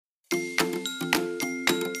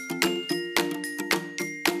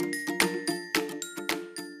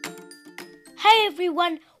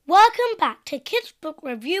everyone, welcome back to Kids Book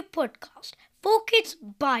Review Podcast, for kids,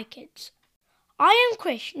 by kids. I am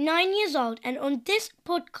Krish, 9 years old, and on this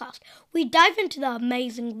podcast, we dive into the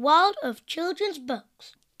amazing world of children's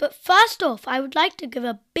books. But first off, I would like to give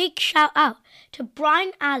a big shout out to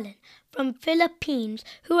Brian Allen from Philippines,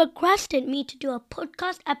 who requested me to do a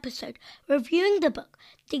podcast episode reviewing the book,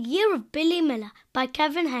 The Year of Billy Miller by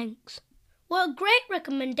Kevin Henkes. What a great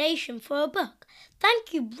recommendation for a book.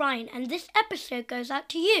 Thank you, Brian, and this episode goes out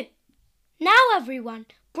to you. Now, everyone,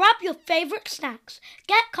 grab your favourite snacks,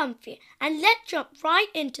 get comfy, and let's jump right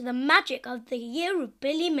into the magic of The Year of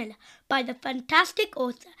Billy Miller by the fantastic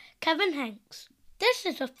author Kevin Henkes. This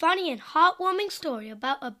is a funny and heartwarming story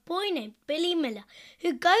about a boy named Billy Miller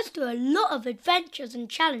who goes through a lot of adventures and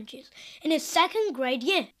challenges in his second grade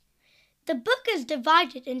year. The book is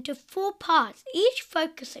divided into 4 parts, each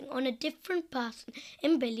focusing on a different person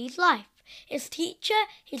in Billy's life: his teacher,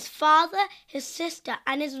 his father, his sister,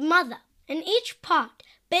 and his mother. In each part,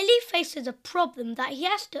 Billy faces a problem that he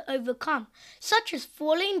has to overcome, such as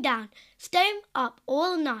falling down, staying up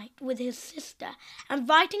all night with his sister, and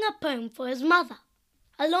writing a poem for his mother.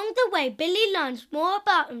 Along the way, Billy learns more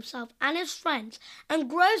about himself and his friends and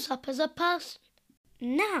grows up as a person.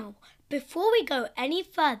 Now, before we go any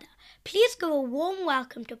further, please give a warm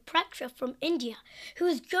welcome to Preksha from India, who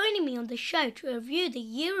is joining me on the show to review The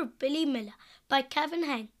Year of Billy Miller by Kevin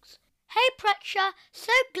Henkes. Hey Preksha,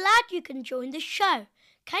 so glad you can join the show.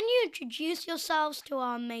 Can you introduce yourselves to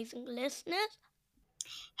our amazing listeners?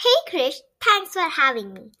 Hey Krish, thanks for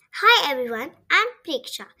having me. Hi everyone, I'm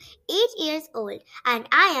Preksha, 8 years old, and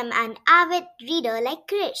I am an avid reader like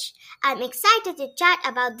Krish. I'm excited to chat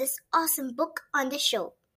about this awesome book on the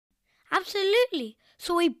show. Absolutely.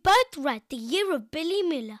 So we both read The Year of Billy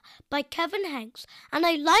Miller by Kevin Henkes, and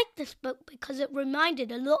I liked this book because it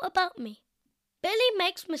reminded a lot about me. Billy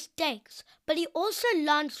makes mistakes, but he also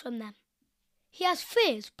learns from them. He has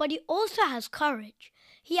fears, but he also has courage.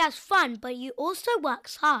 He has fun, but he also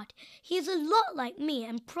works hard. He is a lot like me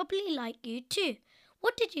and probably like you too.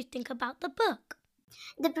 What did you think about the book?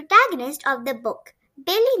 The protagonist of the book,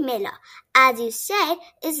 Billy Miller, as you said,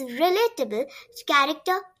 is a relatable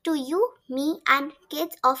character to you, me, and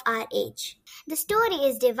kids of our age. The story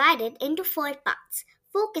is divided into 4 parts,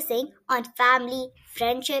 focusing on family,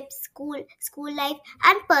 friendship, school life,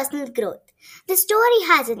 and personal growth. The story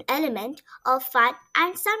has an element of fun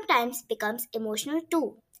and sometimes becomes emotional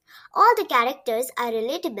too. All the characters are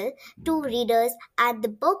relatable to readers, and the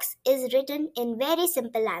book is written in very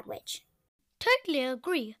simple language. Totally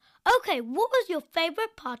agree. Okay, what was your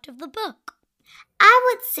favourite part of the book? I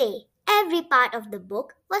would say every part of the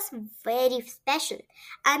book was very special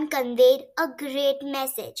and conveyed a great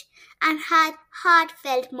message and had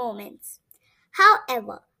heartfelt moments.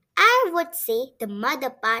 However, I would say the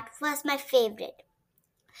mother part was my favorite.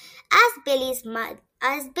 As Billy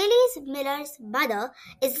Miller's mother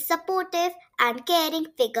is a supportive and caring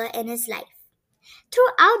figure in his life.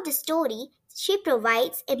 Throughout the story, she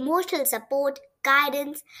provides emotional support,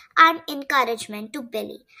 guidance, and encouragement to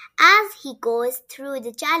Billy as he goes through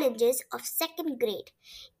the challenges of second grade,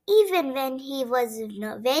 even when he was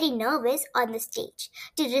very nervous on the stage.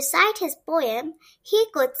 To recite his poem, he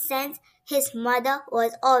could sense his mother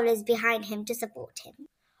was always behind him to support him.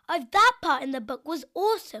 That part in the book was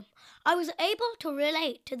awesome. I was able to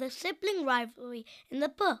relate to the sibling rivalry in the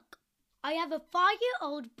book. I have a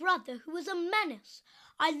 5-year-old brother who is a menace.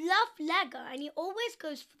 I love Lego and he always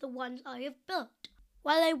goes for the ones I have built.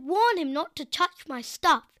 While I warn him not to touch my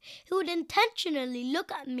stuff, he would intentionally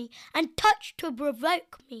look at me and touch to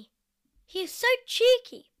provoke me. He is so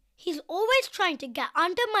cheeky. He's always trying to get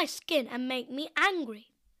under my skin and make me angry.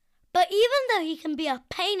 But even though he can be a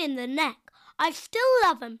pain in the neck, I still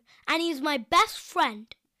love him and he's my best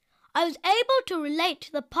friend. I was able to relate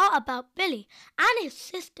to the part about Billy and his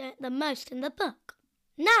sister the most in the book.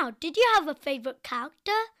 Now, did you have a favourite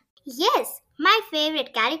character? Yes, my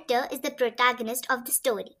favorite character is the protagonist of the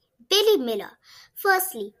story, Billy Miller.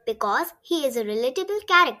 Firstly, because he is a relatable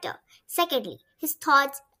character. Secondly, his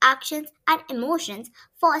thoughts, actions, and emotions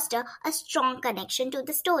foster a strong connection to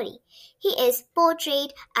the story. He is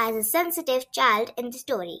portrayed as a sensitive child in the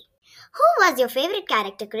story. Who was your favorite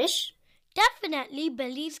character, Krish? Definitely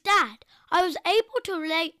Billy's dad. I was able to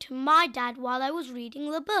relate to my dad while I was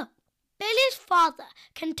reading the book. Billy's father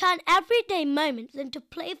can turn everyday moments into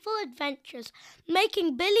playful adventures,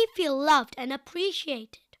 making Billy feel loved and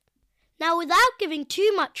appreciated. Now, without giving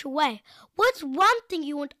too much away, what's one thing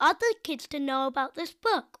you want other kids to know about this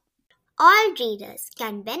book? All readers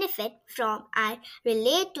can benefit from and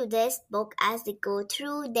relate to this book as they go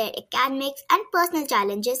through their academics and personal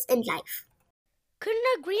challenges in life.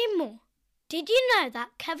 Couldn't agree more. Did you know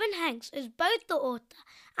that Kevin Henkes is both the author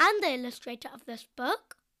and the illustrator of this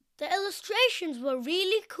book? The illustrations were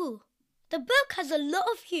really cool. The book has a lot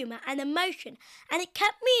of humour and emotion, and it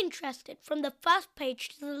kept me interested from the first page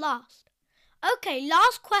to the last. Okay,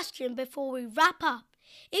 last question before we wrap up.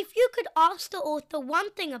 If you could ask the author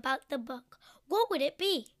one thing about the book, what would it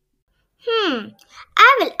be?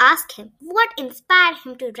 I will ask him what inspired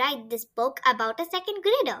him to write this book about a second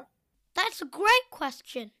grader. That's a great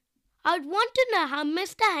question. I would want to know how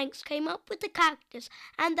Mr. Henkes came up with the characters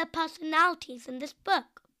and their personalities in this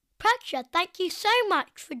book. Preksha, thank you so much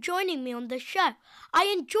for joining me on the show. I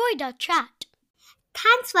enjoyed our chat.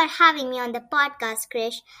 Thanks for having me on the podcast,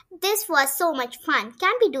 Krish. This was so much fun.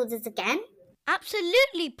 Can we do this again?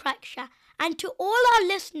 Absolutely, Preksha. And to all our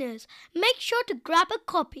listeners, make sure to grab a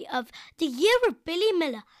copy of The Year of Billy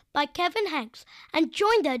Miller by Kevin Henkes and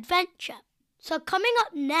join the adventure. So coming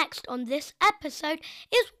up next on this episode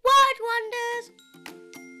is Word Wonders.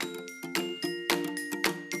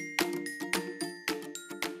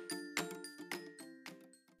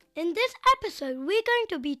 In this episode, we're going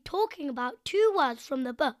to be talking about two words from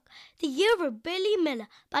the book, The Year of Billy Miller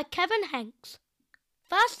by Kevin Henkes.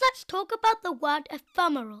 First, let's talk about the word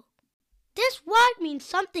ephemeral. This word means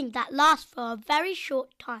something that lasts for a very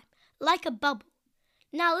short time, like a bubble.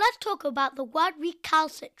 Now let's talk about the word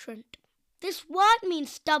recalcitrant. This word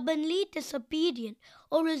means stubbornly disobedient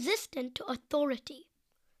or resistant to authority.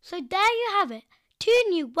 So there you have it, two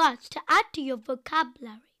new words to add to your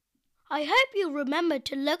vocabulary. I hope you remember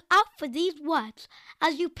to look out for these words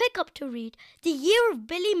as you pick up to read The Year of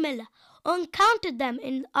Billy Miller or encounter them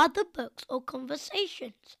in other books or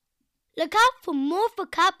conversations. Look out for more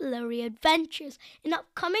vocabulary adventures in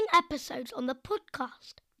upcoming episodes on the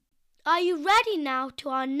podcast. Are you ready now to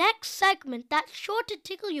our next segment that's sure to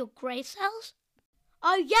tickle your grey cells?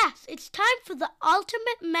 Oh yes, it's time for the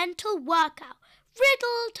ultimate mental workout,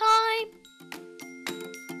 riddle time!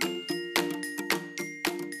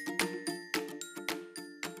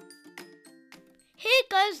 Here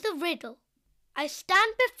goes the riddle. I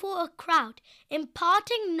stand before a crowd,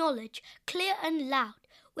 imparting knowledge clear and loud.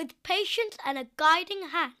 With patience and a guiding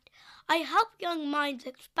hand, I help young minds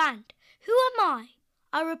expand. Who am I?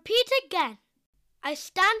 I repeat again. I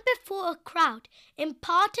stand before a crowd,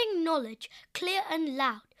 imparting knowledge clear and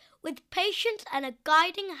loud. With patience and a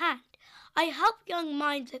guiding hand, I help young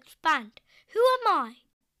minds expand. Who am I?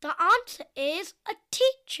 The answer is a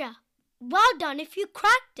teacher. Well done if you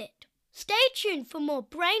cracked it. Stay tuned for more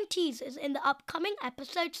brain teasers in the upcoming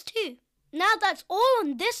episodes too. Now that's all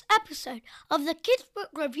on this episode of the Kids Book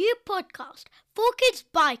Review podcast for kids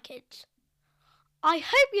by kids. I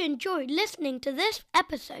hope you enjoyed listening to this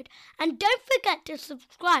episode and don't forget to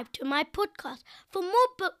subscribe to my podcast for more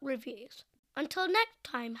book reviews. Until next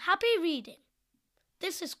time, happy reading.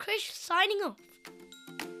 This is Krish signing off.